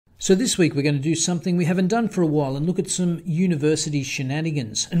So this week we're going to do something we haven't done for a while and look at some university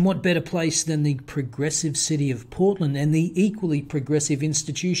shenanigans. And what better place than the progressive city of Portland and the equally progressive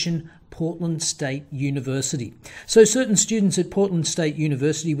institution, Portland State University. So certain students at Portland State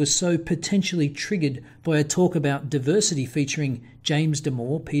University were so potentially triggered by a talk about diversity featuring James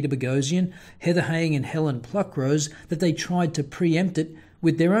Damore, Peter Boghossian, Heather Heying and Helen Pluckrose that they tried to preempt it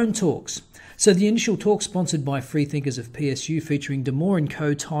with their own talks. So the initial talk, sponsored by Freethinkers of PSU, featuring Damore and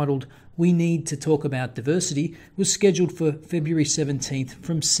co, titled "We Need to Talk About Diversity," was scheduled for February 17th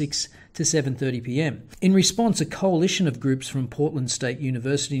from 6 to 7:30 p.m. In response, a coalition of groups from Portland State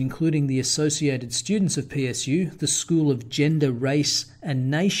University, including the Associated Students of PSU, the School of Gender, Race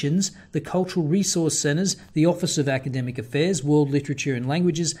and Nations, the Cultural Resource Centres, the Office of Academic Affairs, World Literature and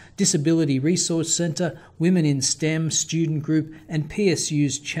Languages, Disability Resource Centre, Women in STEM Student Group, and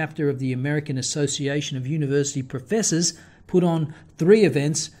PSU's chapter of the American Association of University Professors, put on 3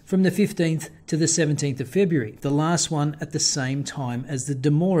 events from the 15th to the 17th of February, the last one at the same time as the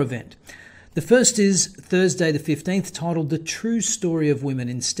Damore event. The first is Thursday the 15th, titled "The True Story of Women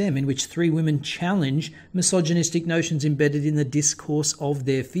in STEM," in which 3 women challenge misogynistic notions embedded in the discourse of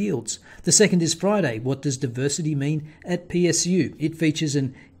their fields. The second is Friday, "What Does Diversity Mean at PSU?" It features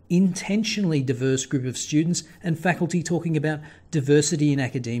an intentionally diverse group of students and faculty talking about diversity in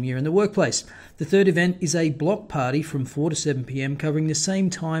academia and the workplace. The third event is a block party from 4 to 7 p.m, covering the same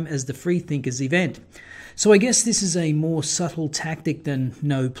time as the Freethinkers event. So I guess this is a more subtle tactic than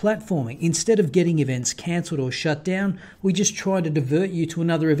no platforming. Instead of getting events cancelled or shut down, we just try to divert you to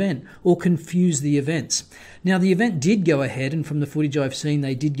another event or confuse the events. Now, the event did go ahead, and from the footage I've seen,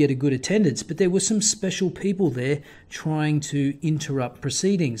 they did get a good attendance, but there were some special people there trying to interrupt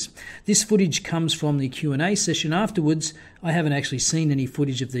proceedings. This footage comes from the Q&A session afterwards. I haven't actually seen any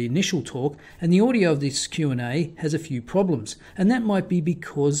footage of the initial talk, and the audio of this Q&A has a few problems, and that might be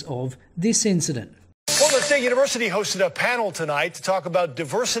because of this incident. Portland State University hosted a panel tonight to talk about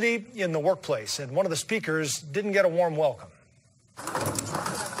diversity in the workplace, and one of the speakers didn't get a warm welcome.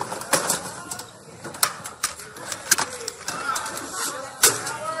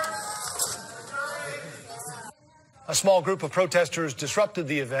 A small group of protesters disrupted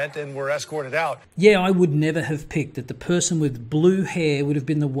the event and were escorted out. Yeah, I would never have picked that the person with blue hair would have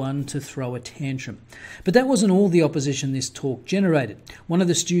been the one to throw a tantrum. But that wasn't all the opposition this talk generated. One of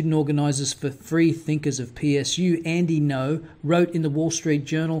the student organisers for Freethinkers of PSU, Andy No, wrote in the Wall Street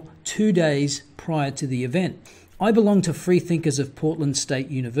Journal 2 days prior to the event: "I belong to Freethinkers of Portland State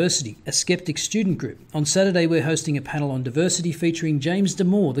University, a skeptic student group. On Saturday, we're hosting a panel on diversity featuring James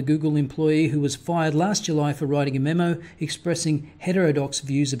Damore, the Google employee who was fired last July for writing a memo expressing heterodox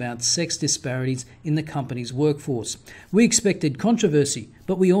views about sex disparities in the company's workforce. We expected controversy,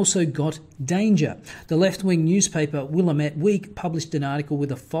 but we also got danger. The left-wing newspaper Willamette Week published an article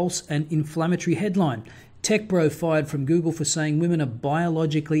with a false and inflammatory headline: 'Tech bro fired from Google for saying women are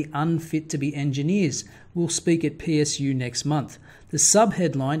biologically unfit to be engineers. Will speak at PSU next month.' The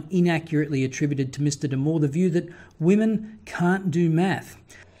sub-headline inaccurately attributed to Mr. Damore the view that women can't do math.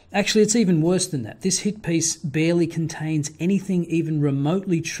 Actually, it's even worse than that. This hit piece barely contains anything even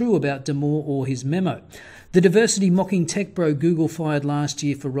remotely true about Damore or his memo. The diversity-mocking tech bro Google fired last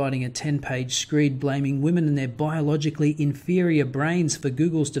year for writing a 10-page screed blaming women and their biologically inferior brains for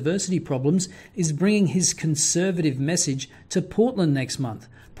Google's diversity problems is bringing his conservative message to Portland next month.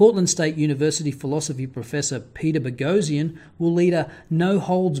 Portland State University philosophy professor Peter Boghossian will lead a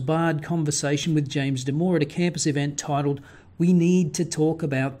no-holds-barred conversation with James Damore at a campus event titled "We Need to Talk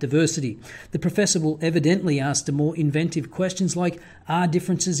About Diversity." The professor will evidently ask Damore inventive questions like, are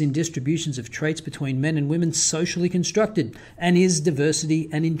differences in distributions of traits between men and women socially constructed? And is diversity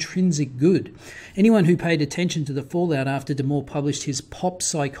an intrinsic good? Anyone who paid attention to the fallout after Damore published his pop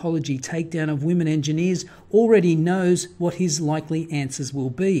psychology takedown of women engineers already knows what his likely answers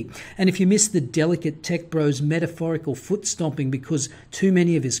will be. And if you missed the delicate tech bro's metaphorical foot stomping because too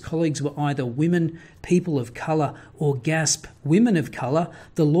many of his colleagues were either women, people of colour, or gasp, women of colour,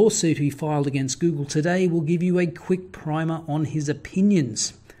 the lawsuit he filed against Google today will give you a quick primer on his opinions.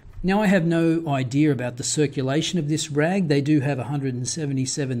 Now, I have no idea about the circulation of this rag. They do have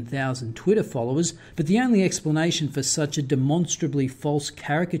 177,000 Twitter followers, but the only explanation for such a demonstrably false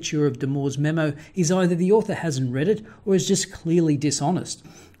caricature of Damore's memo is either the author hasn't read it or is just clearly dishonest.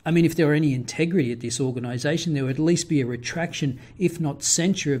 I mean, if there were any integrity at this organisation, there would at least be a retraction, if not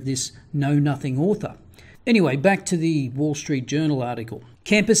censure, of this know-nothing author. Anyway, back to the Wall Street Journal article.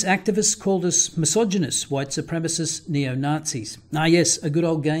 Campus activists called us misogynists, white supremacists, neo-Nazis. Ah yes, a good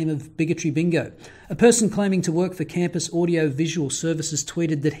old game of bigotry bingo. A person claiming to work for Campus Audio Visual Services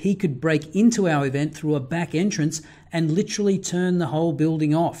tweeted that he could break into our event through a back entrance and literally turn the whole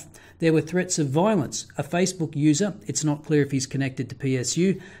building off. There were threats of violence. A Facebook user, it's not clear if he's connected to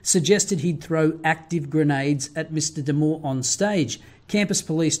PSU, suggested he'd throw active grenades at Mr. D'Amour on stage. Campus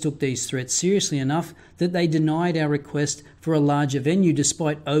police took these threats seriously enough that they denied our request for a larger venue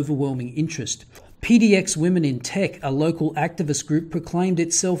despite overwhelming interest. PDX Women in Tech, a local activist group, proclaimed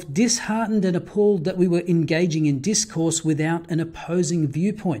itself disheartened and appalled that we were engaging in discourse without an opposing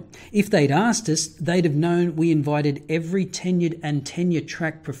viewpoint. If they'd asked us, they'd have known we invited every tenured and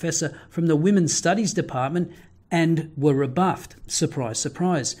tenure-track professor from the Women's Studies Department and were rebuffed. Surprise,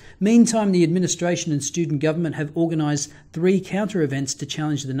 surprise. Meantime, the administration and student government have organised 3 counter-events to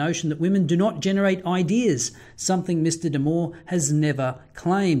challenge the notion that women do not generate ideas, something Mr. D'Amour has never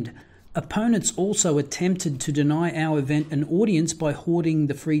claimed. Opponents also attempted to deny our event an audience by hoarding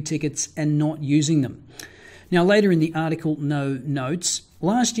the free tickets and not using them. Now, later in the article, no notes.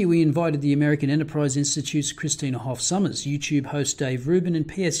 Last year, we invited the American Enterprise Institute's Christina Hoff Sommers, YouTube host Dave Rubin, and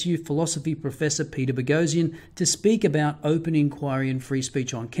PSU philosophy professor Peter Boghossian to speak about open inquiry and free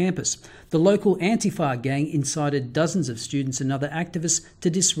speech on campus. The local Antifa gang incited dozens of students and other activists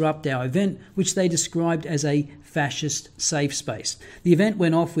to disrupt our event, which they described as a fascist safe space. The event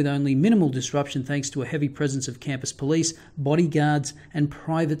went off with only minimal disruption thanks to a heavy presence of campus police, bodyguards, and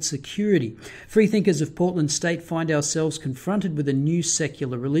private security. Freethinkers of Portland State find ourselves confronted with a new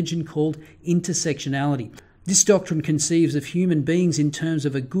secular religion called intersectionality. This doctrine conceives of human beings in terms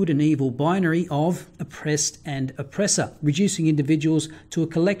of a good and evil binary of oppressed and oppressor, reducing individuals to a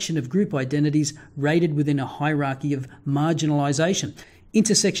collection of group identities rated within a hierarchy of marginalisation.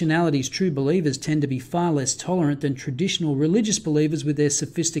 Intersectionality's true believers tend to be far less tolerant than traditional religious believers with their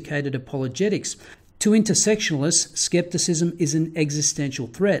sophisticated apologetics. To intersectionalists, skepticism is an existential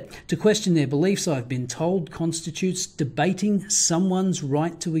threat. To question their beliefs, I've been told, constitutes debating someone's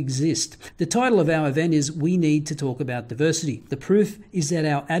right to exist. The title of our event is We Need to Talk About Diversity. The proof is that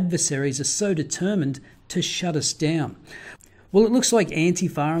our adversaries are so determined to shut us down. Well, it looks like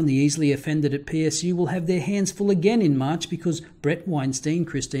Antifa and the easily offended at PSU will have their hands full again in March because Brett Weinstein,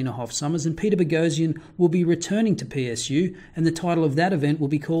 Christina Hoff Sommers and Peter Boghossian will be returning to PSU, and the title of that event will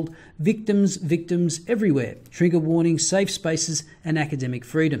be called Victims, Victims Everywhere, Trigger Warning, Safe Spaces and Academic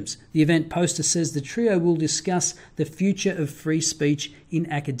Freedoms. The event poster says the trio will discuss the future of free speech in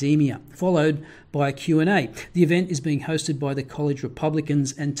academia, followed by a Q&A. The event is being hosted by the College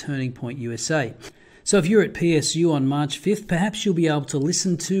Republicans and Turning Point USA. So if you're at PSU on March 5th, perhaps you'll be able to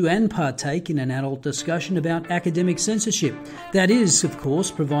listen to and partake in an adult discussion about academic censorship. That is, of course,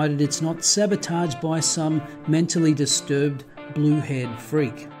 provided it's not sabotaged by some mentally disturbed blue-haired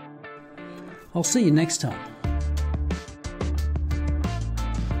freak. I'll see you next time.